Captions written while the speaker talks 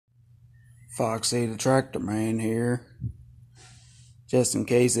Foxy the Tractor Man here. Just in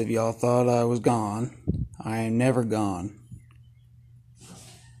case if y'all thought I was gone, I am never gone.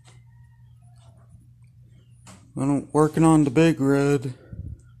 I'm working on the Big Red,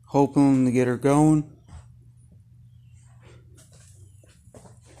 hoping to get her going.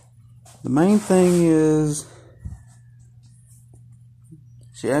 The main thing is,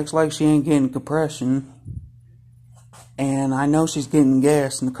 she acts like she ain't getting compression, and I know she's getting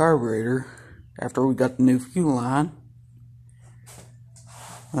gas in the carburetor after we got the new fuel line.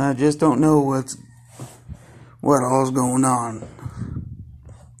 I just don't know what all's going on.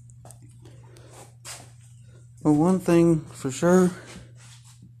 But one thing for sure,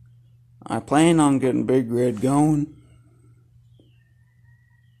 I plan on getting Big Red going,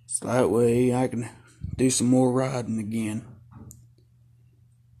 so that way I can do some more riding again.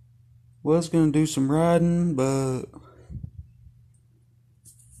 Was gonna do some riding, but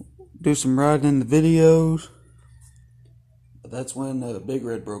do some riding in the videos. But that's when the Big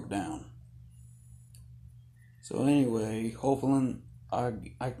Red broke down. So anyway, hopefully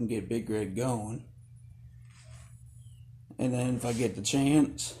I can get Big Red going. And then if I get the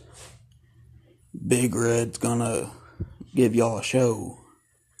chance, Big Red's gonna give y'all a show.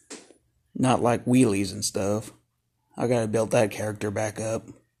 Not like wheelies and stuff. I gotta build that character back up.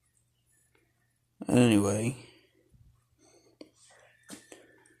 Anyway,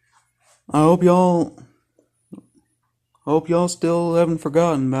 I hope y'all still haven't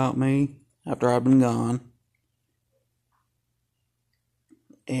forgotten about me after I've been gone.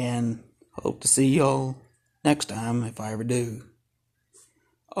 And hope to see y'all next time if I ever do.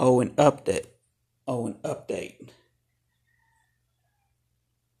 An update.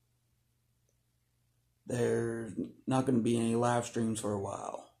 There's not going to be any live streams for a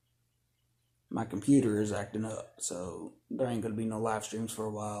while. My computer is acting up, so there ain't going to be no live streams for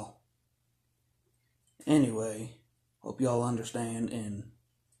a while. Anyway, hope y'all understand, and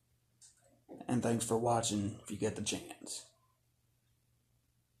thanks for watching if you get the chance.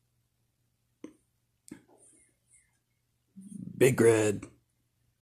 Big Red.